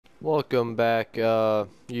Welcome back,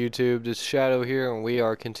 YouTube. This is Shadow here, and we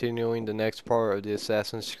are continuing the next part of the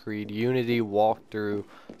Assassin's Creed Unity walkthrough.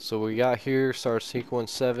 So we got here, start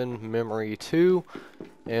sequence 7, memory 2,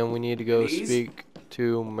 and we need to go Elise? speak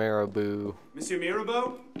to Marabout. Monsieur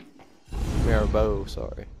Mirabeau? Marabout,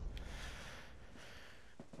 sorry.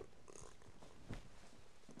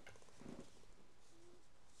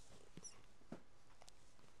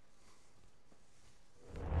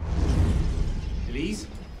 Elise?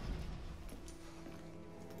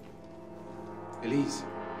 Elise?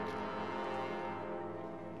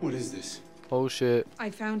 What is this? Oh shit. I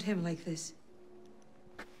found him like this.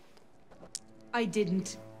 I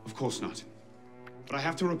didn't. Of course not. But I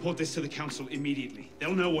have to report this to the council immediately.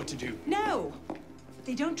 They'll know what to do. No!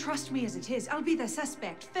 They don't trust me as it is. I'll be their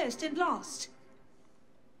suspect, first and last.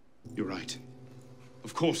 You're right.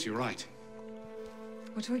 Of course you're right.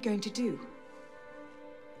 What are we going to do?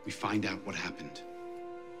 We find out what happened.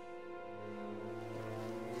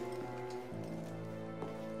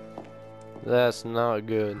 That's not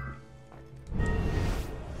good.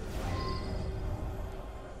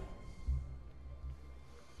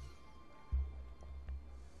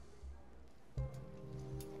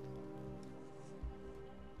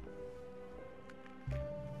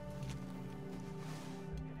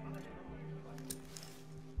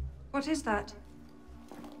 What is that?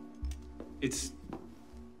 It's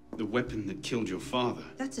the weapon that killed your father.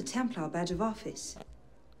 That's a Templar badge of office.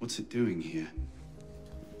 What's it doing here?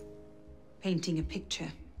 Painting a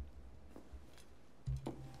picture.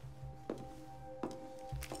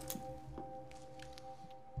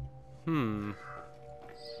 You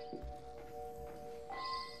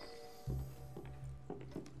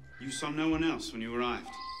saw no one else when you arrived.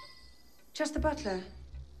 Just the butler.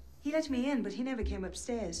 He let me in, but he never came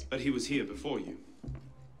upstairs. But he was here before you.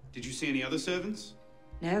 Did you see any other servants?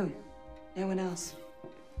 No. No one else.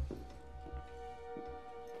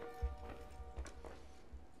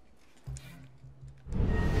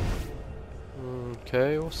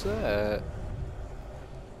 Okay, what's that?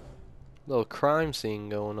 Little crime scene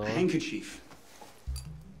going A on. handkerchief.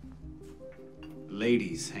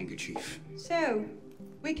 Lady's handkerchief. So,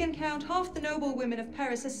 we can count half the noble women of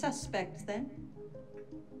Paris as suspects, then?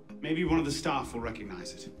 Maybe one of the staff will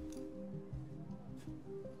recognize it.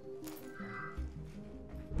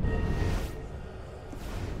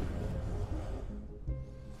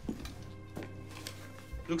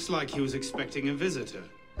 Looks like he was expecting a visitor.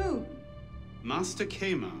 Who? Master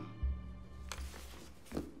Kemar.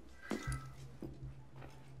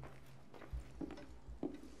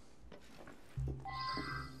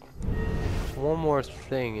 One more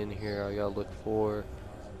thing in here I gotta look for.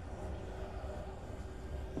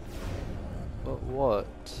 But what?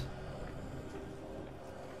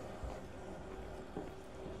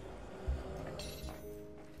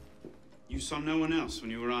 You saw no one else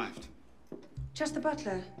when you arrived. Just the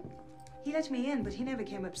butler. He let me in, but he never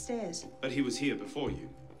came upstairs. But he was here before you.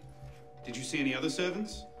 Did you see any other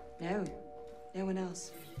servants? No. No one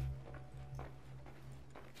else.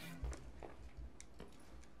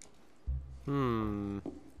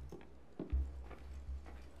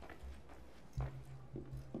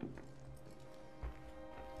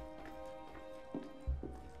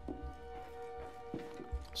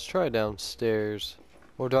 Let's try downstairs.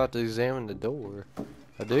 Or do I have to examine the door?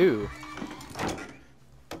 I do.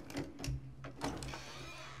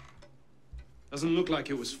 Doesn't look like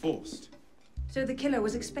it was forced. So the killer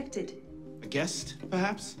was expected. A guest,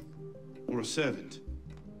 perhaps? Or a servant?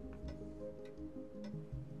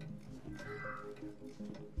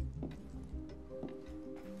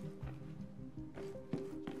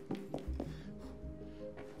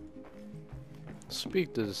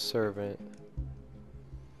 Speak to the servant.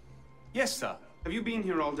 Yes, sir. Have you been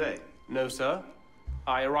here all day? No, sir.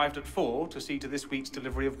 I arrived at 4 to see to this week's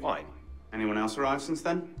delivery of wine. Anyone else arrived since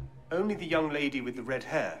then? Only the young lady with the red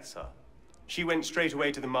hair, sir. She went straight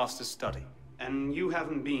away to the master's study. And you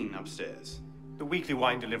haven't been upstairs? The weekly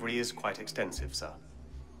wine delivery is quite extensive, sir.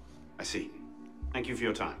 I see. Thank you for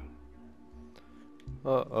your time.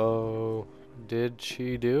 Uh-oh. Did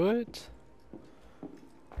she do it?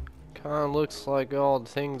 Kinda looks like all the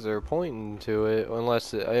things are pointing to it,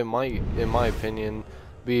 unless it might, in my opinion,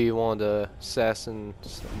 be one of the Assassin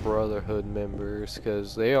Brotherhood members,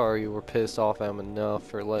 because they already were pissed off at him enough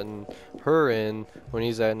for letting her in when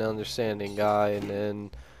he's an understanding guy,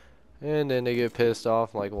 and then they get pissed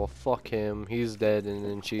off like, well, fuck him, he's dead, and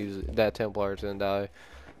then that Templar's gonna die.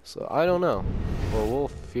 So I don't know, but we'll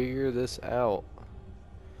figure this out.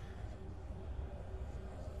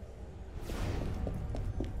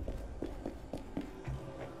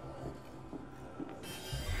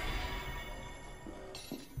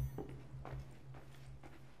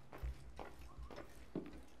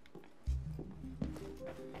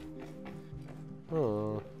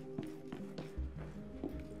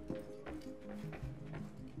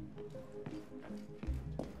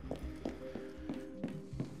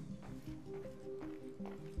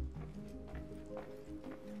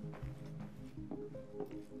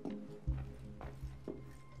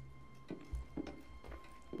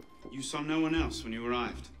 saw no one else when you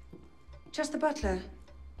arrived. Just the butler.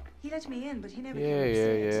 He let me in, but he never came Yeah,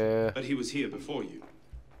 upstairs. But he was here before you.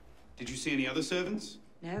 Did you see any other servants?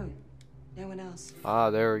 No. No one else. Ah,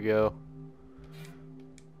 there we go.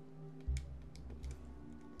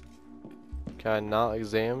 Can I not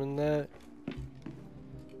examine that?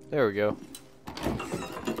 There we go.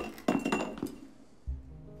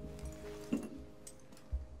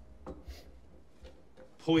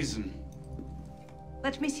 Poison.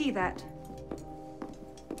 Let me see that.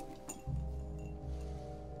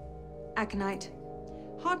 Aconite.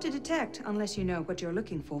 Hard to detect unless you know what you're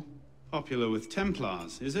looking for. Popular with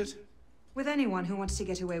Templars, is it? With anyone who wants to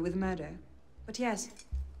get away with murder. But yes.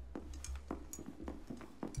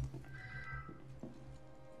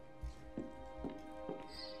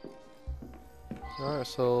 Alright,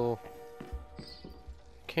 so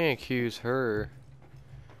can't accuse her.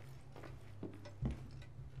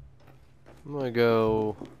 I'm gonna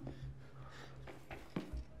go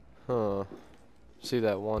see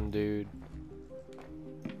that one dude.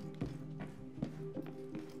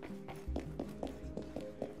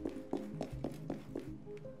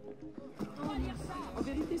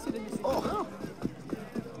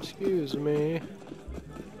 Excuse me.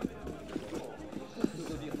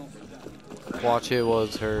 Watch, it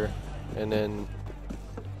was her, and then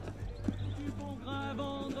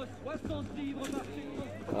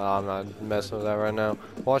I'm not messing with that right now.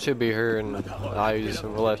 Watch it be her, and I just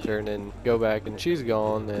left her, and then go back, and she's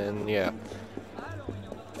gone, and yeah.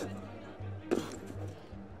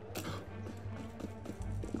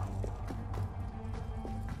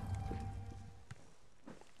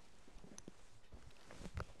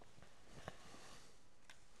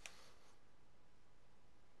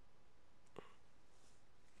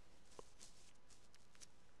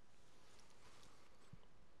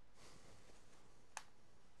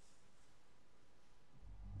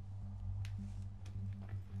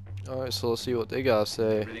 Alright, so let's see what they gotta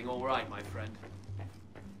say. Everything all right, my friend?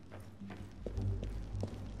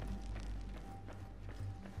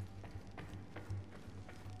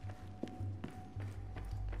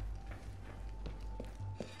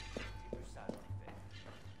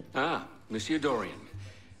 Ah, Monsieur Dorian.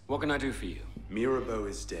 What can I do for you? Mirabeau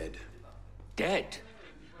is dead. Dead?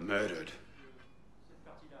 Murdered.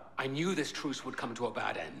 I knew this truce would come to a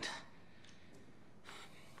bad end.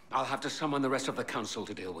 I'll have to summon the rest of the council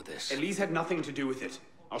to deal with this. Elise had nothing to do with it.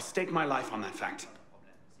 I'll stake my life on that fact.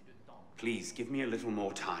 Please, give me a little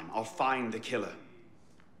more time. I'll find the killer.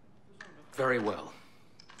 Very well.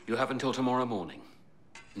 You have until tomorrow morning.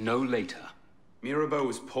 No later. Mirabeau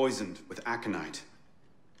was poisoned with aconite.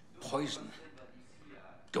 Poison?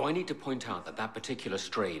 Do I need to point out that that particular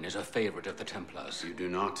strain is a favorite of the Templars? You do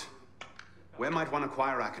not. Where might one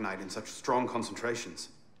acquire aconite in such strong concentrations?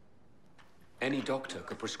 Any doctor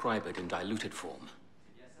could prescribe it in diluted form.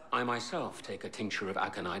 I myself take a tincture of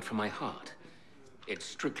aconite for my heart. It's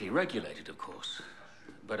strictly regulated, of course.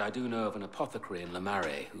 But I do know of an apothecary in Le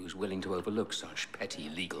Marais who's willing to overlook such petty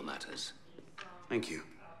legal matters. Thank you.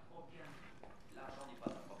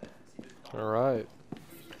 Alright.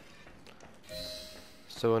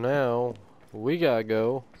 So now, we gotta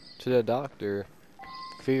go to the doctor.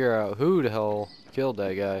 Figure out who the hell killed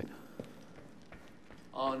that guy.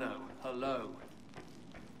 Oh no, hello.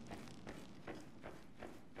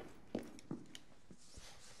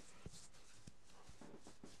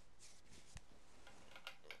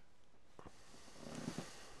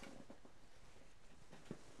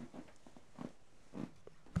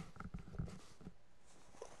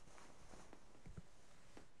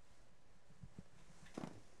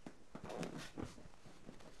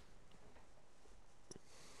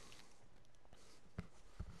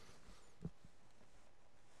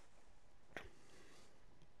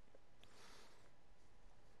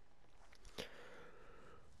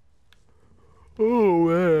 Oh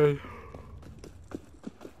man.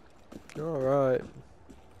 Alright.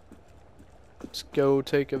 Let's go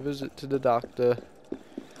take a visit to the doctor.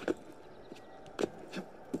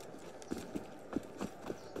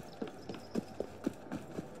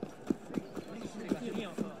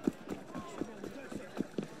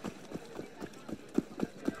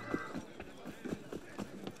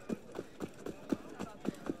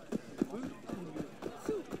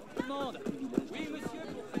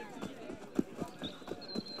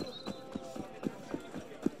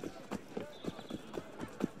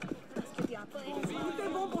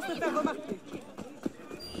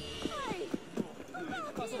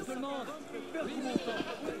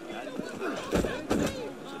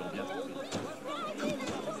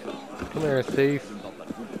 Come here, thief.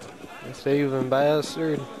 You thieving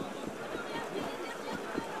bastard.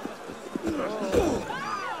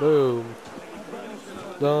 Boom.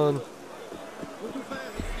 Done.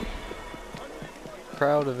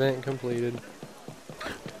 Crowd event completed.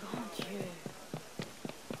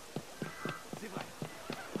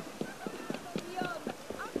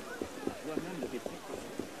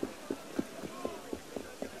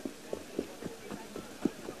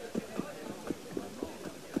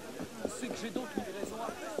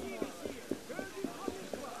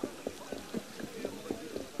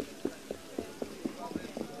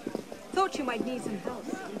 Thought you might need some help.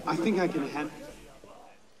 I think I can handle.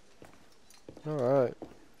 Alright.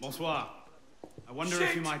 Bonsoir. I wonder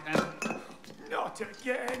if you might answer. Not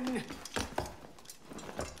again!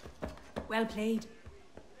 Well played.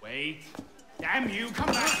 Wait. Damn you, come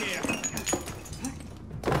back here.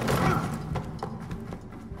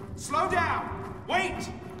 Slow down!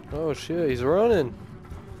 Wait! Oh shit, he's running.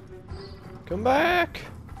 Come back!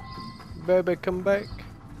 Baby, come back.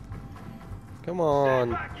 Come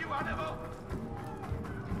on.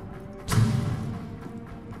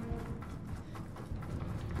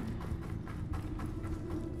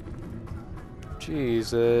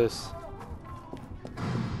 Jesus.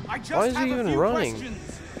 Why is he even running?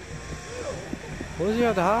 What does he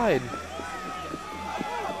have to hide?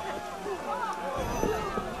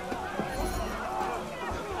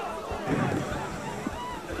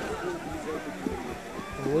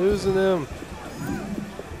 I'm losing him.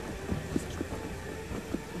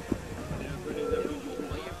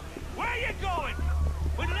 Where are you going?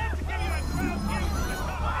 We'd love to give you a crowd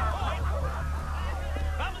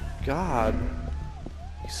view. God.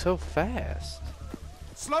 He's so fast.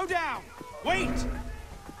 Slow down! Wait!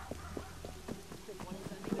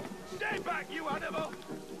 Stay back, you animal!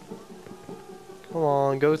 Come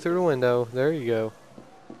on, go through the window. There you go.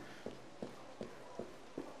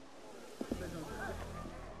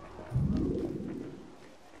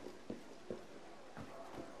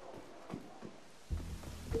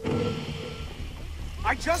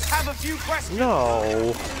 I just have a few questions.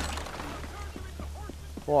 No.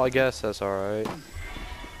 Well, I guess that's alright.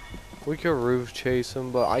 We could roof chase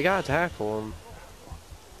him, but I gotta tackle him.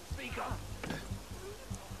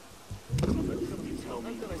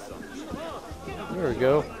 There we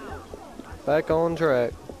go. Back on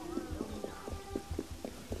track.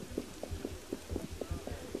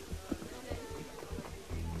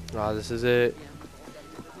 Ah, this is it.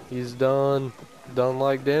 He's done. Done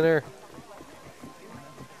like dinner.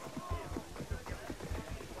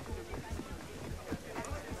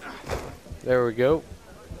 There we go.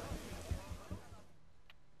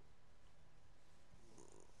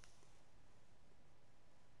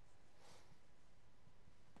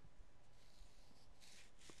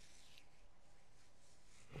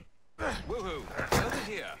 Woohoo! Over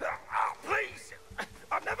here. Please!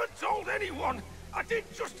 I've never told anyone! I did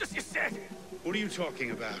just as you said! What are you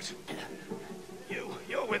talking about?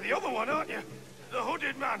 You're with the other one, aren't you? The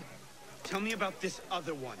hooded man. Tell me about this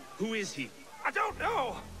other one. Who is he? I don't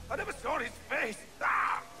know! I never saw his face.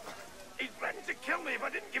 Ah! He threatened to kill me if I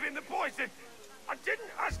didn't give him the poison. I didn't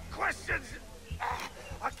ask questions. Ah!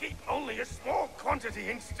 I keep only a small quantity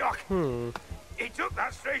in stock. He took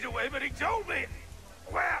that straight away, but he told me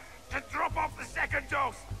where to drop off the second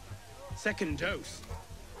dose. Second dose?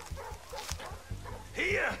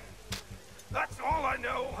 Here. That's all I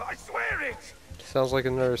know. I swear it. Sounds like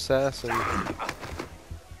another assassin.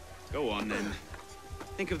 Go on, then.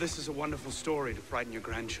 Think of this as a wonderful story to frighten your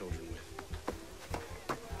grandchildren with.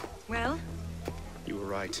 Well? You were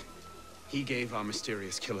right. He gave our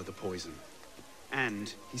mysterious killer the poison.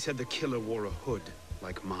 And he said the killer wore a hood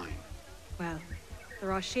like mine. Well,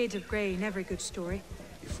 there are shades of grey in every good story.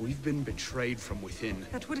 If we've been betrayed from within...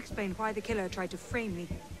 That would explain why the killer tried to frame me.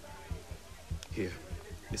 Here.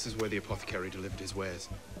 This is where the apothecary delivered his wares.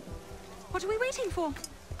 What are we waiting for?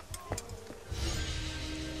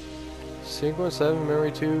 Sequence 7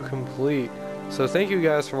 Memory 2 complete. So thank you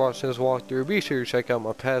guys for watching this walkthrough. Be sure to check out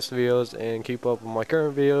my past videos and keep up with my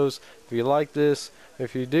current videos. If you like this,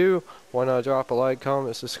 if you do, why not drop a like,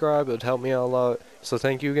 comment, subscribe. It would help me out a lot. So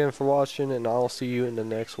thank you again for watching, and I'll see you in the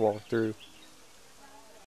next walkthrough.